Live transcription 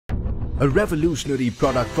a revolutionary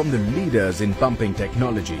product from the leaders in pumping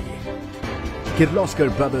technology.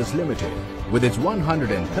 Kirloskar Brothers Limited, with its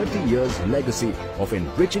 130 years legacy of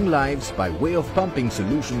enriching lives by way of pumping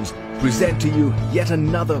solutions, present to you yet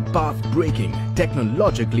another path-breaking,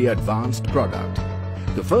 technologically advanced product.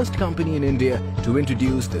 The first company in India to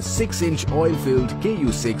introduce the 6-inch oil-filled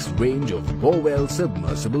KU6 range of borewell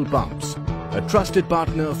submersible pumps. A trusted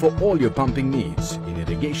partner for all your pumping needs in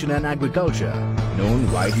irrigation and agriculture,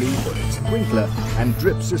 known widely for its sprinkler and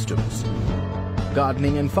drip systems.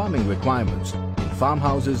 Gardening and farming requirements in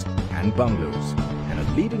farmhouses and bungalows, and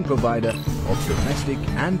a leading provider of domestic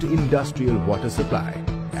and industrial water supply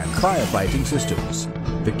and firefighting systems.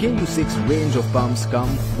 The KU6 range of pumps come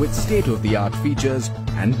with state-of-the-art features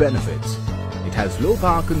and benefits. It has low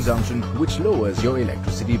power consumption which lowers your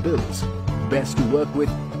electricity bills. Best to work with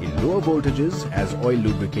in lower voltages as oil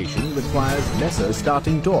lubrication requires lesser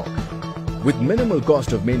starting torque. With minimal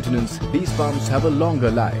cost of maintenance, these pumps have a longer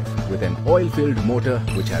life with an oil-filled motor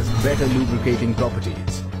which has better lubricating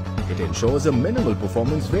properties. It ensures a minimal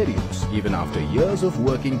performance variance even after years of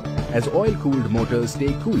working, as oil-cooled motors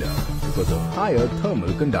stay cooler because of higher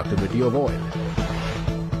thermal conductivity of oil.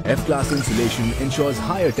 F-class insulation ensures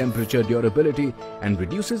higher temperature durability and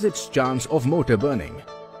reduces its chance of motor burning.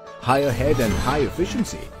 Higher head and high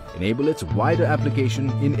efficiency enable its wider application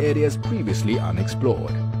in areas previously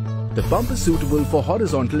unexplored. The pump is suitable for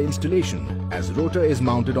horizontal installation as rotor is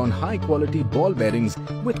mounted on high-quality ball bearings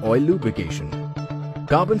with oil lubrication.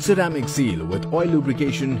 Carbon ceramic seal with oil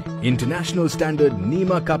lubrication, international standard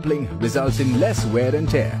NEMA coupling results in less wear and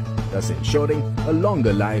tear, thus ensuring a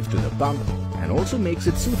longer life to the pump, and also makes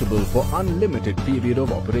it suitable for unlimited period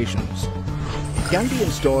of operations. It can be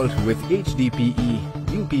installed with HDPE,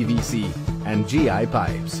 UPVC and GI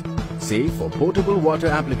pipes, safe for potable water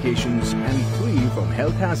applications and free from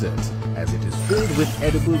health hazards as it is filled with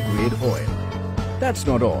edible grade oil. That's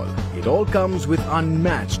not all. It all comes with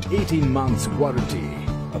unmatched 18 months warranty.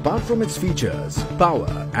 Apart from its features, power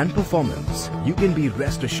and performance, you can be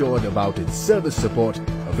rest assured about its service support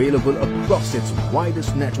available across its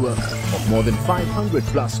widest network of more than 500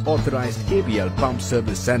 plus authorized KBL pump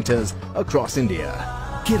service centers across India.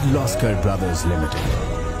 Kirloskar Brothers Limited,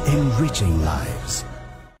 enriching lives.